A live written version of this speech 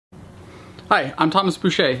Hi, I'm Thomas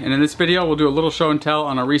Boucher, and in this video we'll do a little show and tell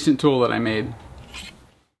on a recent tool that I made.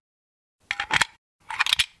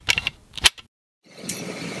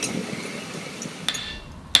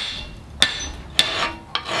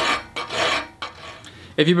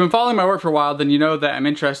 If you've been following my work for a while, then you know that I'm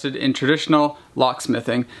interested in traditional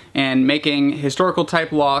locksmithing and making historical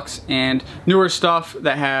type locks and newer stuff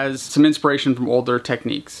that has some inspiration from older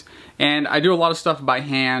techniques. And I do a lot of stuff by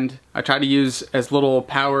hand. I try to use as little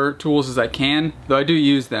power tools as I can, though I do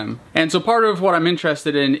use them. And so part of what I'm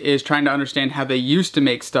interested in is trying to understand how they used to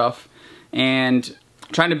make stuff and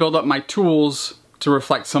trying to build up my tools to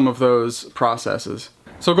reflect some of those processes.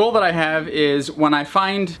 So a goal that I have is when I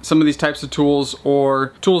find some of these types of tools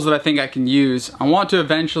or tools that I think I can use, I want to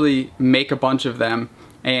eventually make a bunch of them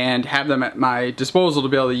and have them at my disposal to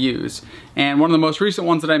be able to use. And one of the most recent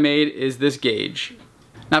ones that I made is this gauge.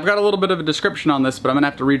 Now I've got a little bit of a description on this, but I'm gonna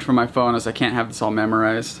have to read from my phone as I can't have this all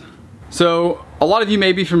memorized. So a lot of you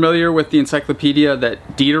may be familiar with the encyclopedia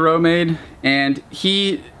that Diderot made, and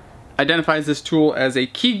he identifies this tool as a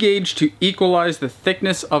key gauge to equalize the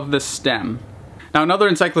thickness of the stem. Now another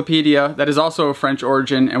encyclopedia that is also of French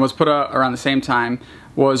origin and was put out around the same time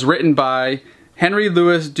was written by Henry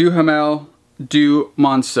Louis Duhamel du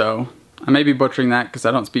Monceau. I may be butchering that because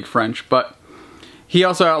I don't speak French, but he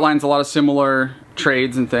also outlines a lot of similar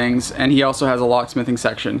trades and things, and he also has a locksmithing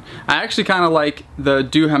section. I actually kind of like the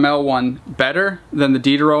Duhamel one better than the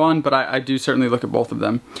Diderot one, but I do certainly look at both of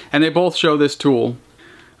them. And they both show this tool.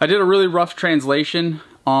 I did a really rough translation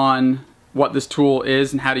on what this tool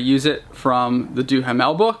is and how to use it from the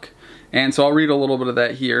Duhamel book, and so I'll read a little bit of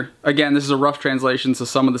that here. Again, this is a rough translation, so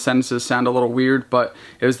some of the sentences sound a little weird, but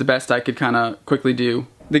it was the best I could kind of quickly do.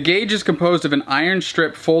 The gauge is composed of an iron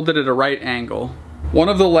strip folded at a right angle. One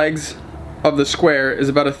of the legs of the square is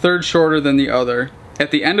about a third shorter than the other. At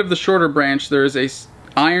the end of the shorter branch there is an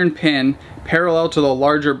iron pin parallel to the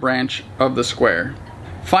larger branch of the square.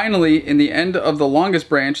 Finally, in the end of the longest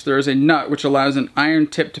branch there is a nut which allows an iron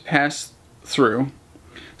tip to pass through,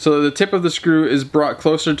 so that the tip of the screw is brought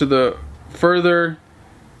closer to the further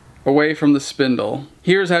away from the spindle.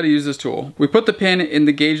 Here's how to use this tool. We put the pin in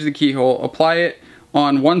the gauge of the keyhole, apply it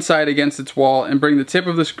on one side against its wall, and bring the tip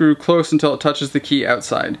of the screw close until it touches the key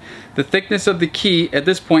outside. The thickness of the key at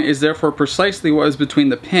this point is therefore precisely what is between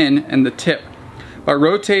the pin and the tip. By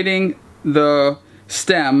rotating the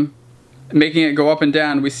stem, making it go up and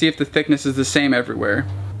down, we see if the thickness is the same everywhere.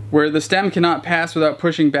 Where the stem cannot pass without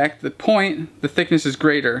pushing back the point, the thickness is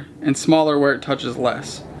greater, and smaller where it touches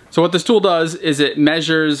less. So what this tool does is it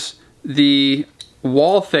measures the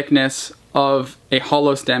wall thickness of a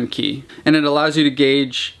hollow stem key, and it allows you to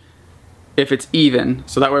gauge if it's even,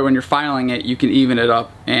 so that way when you're filing it you can even it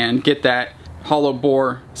up and get that hollow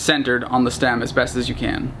bore centered on the stem as best as you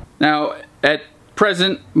can. Now at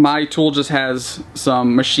present my tool just has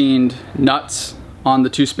some machined nuts on the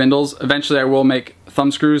two spindles. Eventually I will make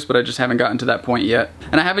thumb screws, but I just haven't gotten to that point yet.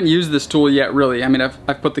 And I haven't used this tool yet really. I mean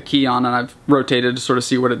I've put the key on and I've rotated to sort of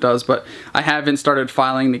see what it does, but I haven't started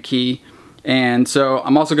filing the key. And so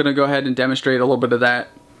I'm also going to go ahead and demonstrate a little bit of that,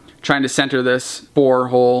 trying to center this bore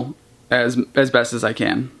hole as best as I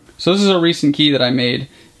can. So this is a recent key that I made,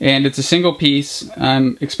 and it's a single piece.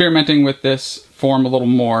 I'm experimenting with this form a little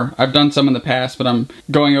more. I've done some in the past, but I'm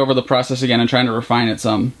going over the process again and trying to refine it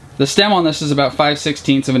some. The stem on this is about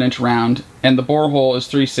 5/16 of an inch round, and the bore hole is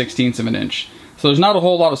 3/16 of an inch. So there's not a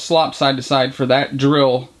whole lot of slop side to side for that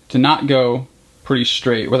drill to not go pretty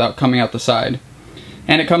straight without coming out the side.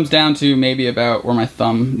 And it comes down to maybe about where my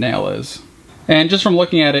thumbnail is. And just from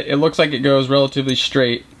looking at it, it looks like it goes relatively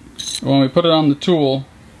straight. When we put it on the tool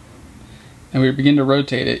and we begin to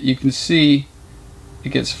rotate it, you can see it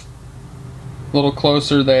gets a little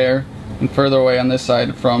closer there and further away on this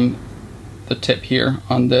side from the tip here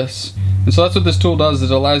on this. And so that's what this tool does, is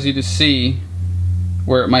it allows you to see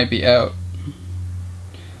where it might be out.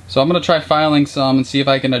 So I'm going to try filing some and see if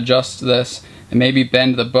I can adjust this and maybe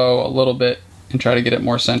bend the bow a little bit and try to get it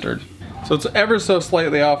more centered. So it's ever so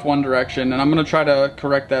slightly off one direction, and I'm going to try to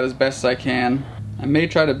correct that as best as I can. I may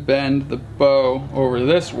try to bend the bow over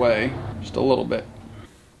this way just a little bit.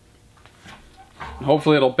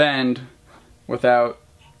 Hopefully it'll bend without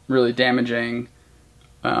really damaging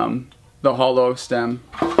the hollow stem.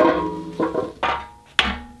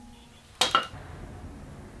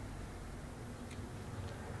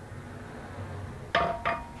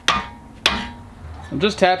 I'm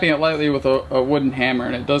just tapping it lightly with a wooden hammer,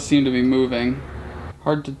 and it does seem to be moving.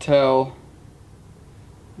 Hard to tell.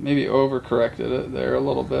 Maybe overcorrected it there a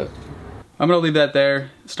little bit. I'm going to leave that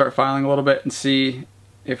there, start filing a little bit, and see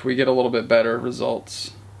if we get a little bit better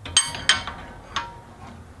results.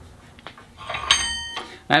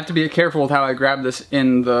 I have to be careful with how I grab this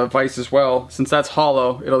in the vise as well. Since that's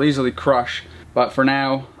hollow, it'll easily crush. But for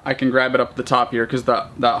now, I can grab it up at the top here because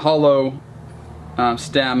that hollow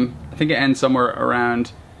stem, I think it ends somewhere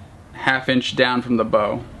around ½ inch down from the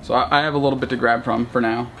bow. So I have a little bit to grab from for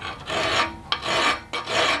now.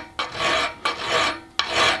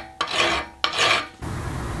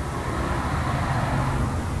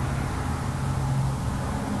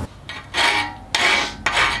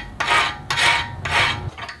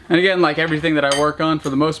 And again, like everything that I work on for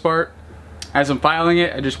the most part, as I'm filing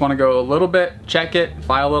it, I just want to go a little bit, check it,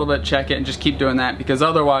 file a little bit, check it, and just keep doing that, because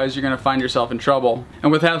otherwise you're going to find yourself in trouble.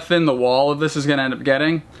 And with how thin the wall of this is going to end up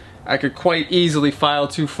getting, I could quite easily file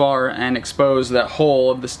too far and expose that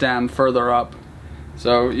hole of the stem further up.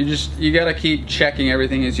 So you got to keep checking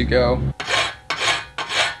everything as you go.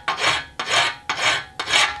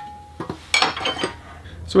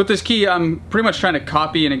 So with this key, I'm pretty much trying to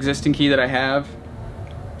copy an existing key that I have.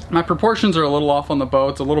 My proportions are a little off on the bow.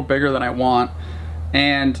 It's a little bigger than I want.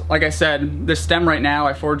 And like I said, this stem right now,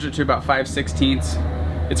 I forged it to about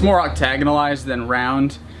 5/16. It's more octagonalized than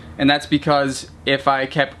round. And that's because if I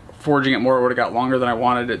kept forging it more, it would have got longer than I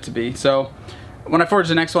wanted it to be. So when I forge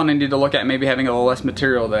the next one, I need to look at maybe having a little less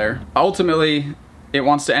material there. Ultimately, it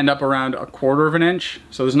wants to end up around 1/4 inch.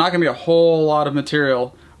 So there's not gonna be a whole lot of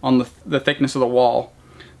material on the thickness of the wall.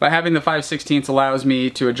 But having the 5/16 allows me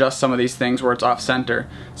to adjust some of these things where it's off center.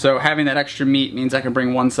 So having that extra meat means I can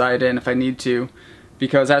bring one side in if I need to,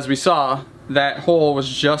 because as we saw, that hole was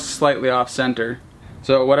just slightly off center.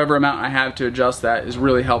 So whatever amount I have to adjust that is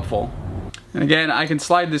really helpful. And again, I can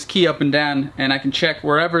slide this key up and down, and I can check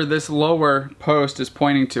wherever this lower post is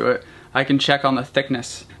pointing to it, I can check on the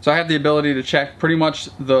thickness. So I have the ability to check pretty much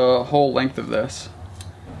the whole length of this.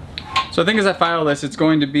 So I think as I file this, it's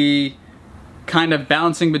going to be kind of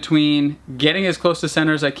balancing between getting as close to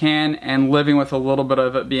center as I can and living with a little bit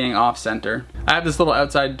of it being off center. I have this little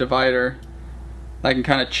outside divider that I can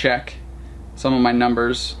kind of check some of my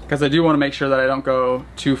numbers, because I do want to make sure that I don't go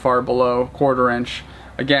too far below 1/4 inch.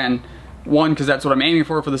 Again, one, because that's what I'm aiming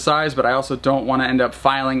for the size, but I also don't want to end up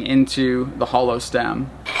filing into the hollow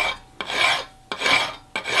stem.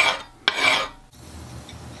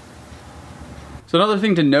 So another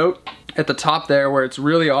thing to note, at the top there where it's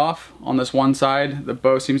really off on this one side, the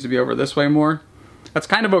bow seems to be over this way more. That's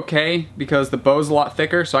kind of okay because the bow's a lot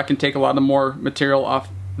thicker, so I can take a lot of more material off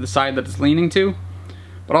the side that it's leaning to.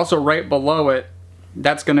 But also right below it,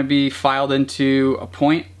 that's going to be filed into a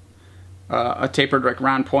point, a tapered like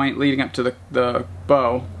round point leading up to the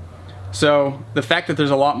bow. So the fact that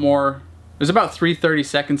there's a lot more, there's about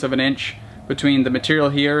 3/32 of an inch between the material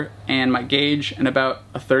here and my gauge, and about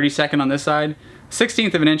a 32nd on this side.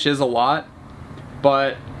 1/16 of an inch is a lot,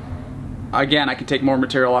 but again, I can take more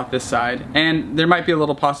material off this side, and there might be a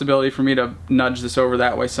little possibility for me to nudge this over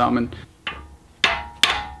that way some. And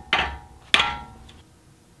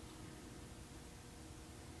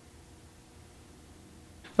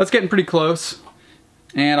that's getting pretty close,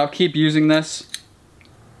 and I'll keep using this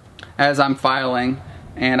as I'm filing,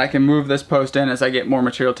 and I can move this post in as I get more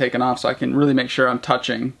material taken off, so I can really make sure I'm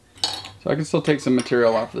touching. So I can still take some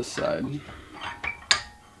material off this side.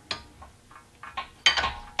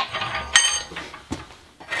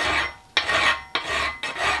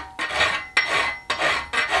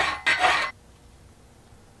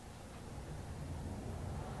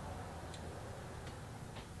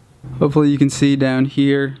 Hopefully you can see down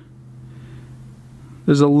here,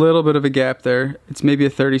 there's a little bit of a gap there. It's maybe a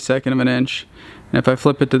 32nd of an inch. And if I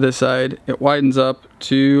flip it to this side, it widens up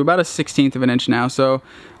to about a 1/16 of an inch now. So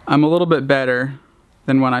I'm a little bit better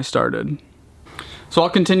than when I started. So I'll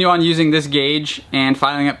continue on using this gauge and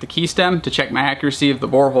filing up the key stem to check my accuracy of the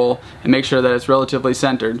bore hole and make sure that it's relatively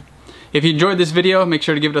centered. If you enjoyed this video, make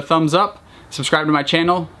sure to give it a thumbs up, subscribe to my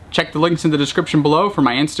channel, check the links in the description below for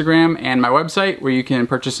my Instagram and my website, where you can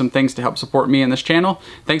purchase some things to help support me and this channel.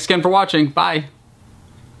 Thanks again for watching. Bye.